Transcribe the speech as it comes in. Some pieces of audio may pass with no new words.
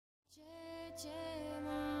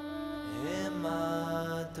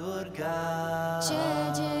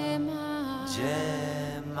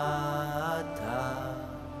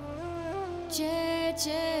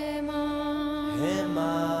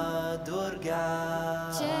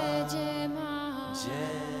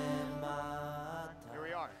Here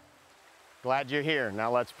we are. Glad you're here.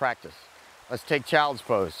 Now let's practice. Let's take child's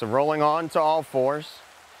pose. So rolling on to all fours,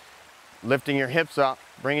 lifting your hips up,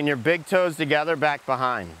 bringing your big toes together, back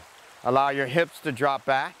behind. Allow your hips to drop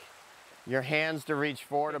back, your hands to reach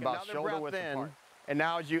forward about shoulder width apart. And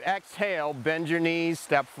now as you exhale, bend your knees,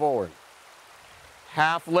 step forward.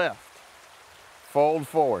 Half lift, fold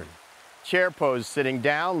forward. Chair pose, sitting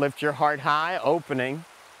down, lift your heart high, opening,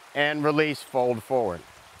 and release, fold forward.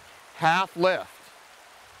 Half lift,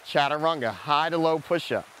 chaturanga, high to low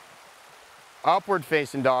push-up. Upward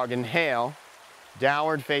facing dog, inhale.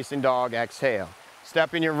 Downward facing dog, exhale.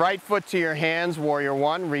 Stepping your right foot to your hands, warrior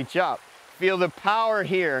one, reach up. Feel the power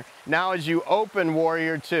here now as you open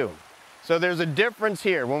warrior two. So there's a difference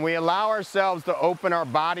here. When we allow ourselves to open our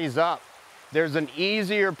bodies up, there's an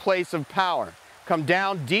easier place of power. Come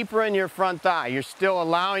down deeper in your front thigh. You're still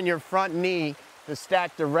allowing your front knee to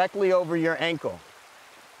stack directly over your ankle.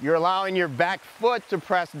 You're allowing your back foot to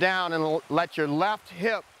press down and let your left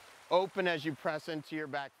hip open as you press into your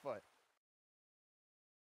back foot.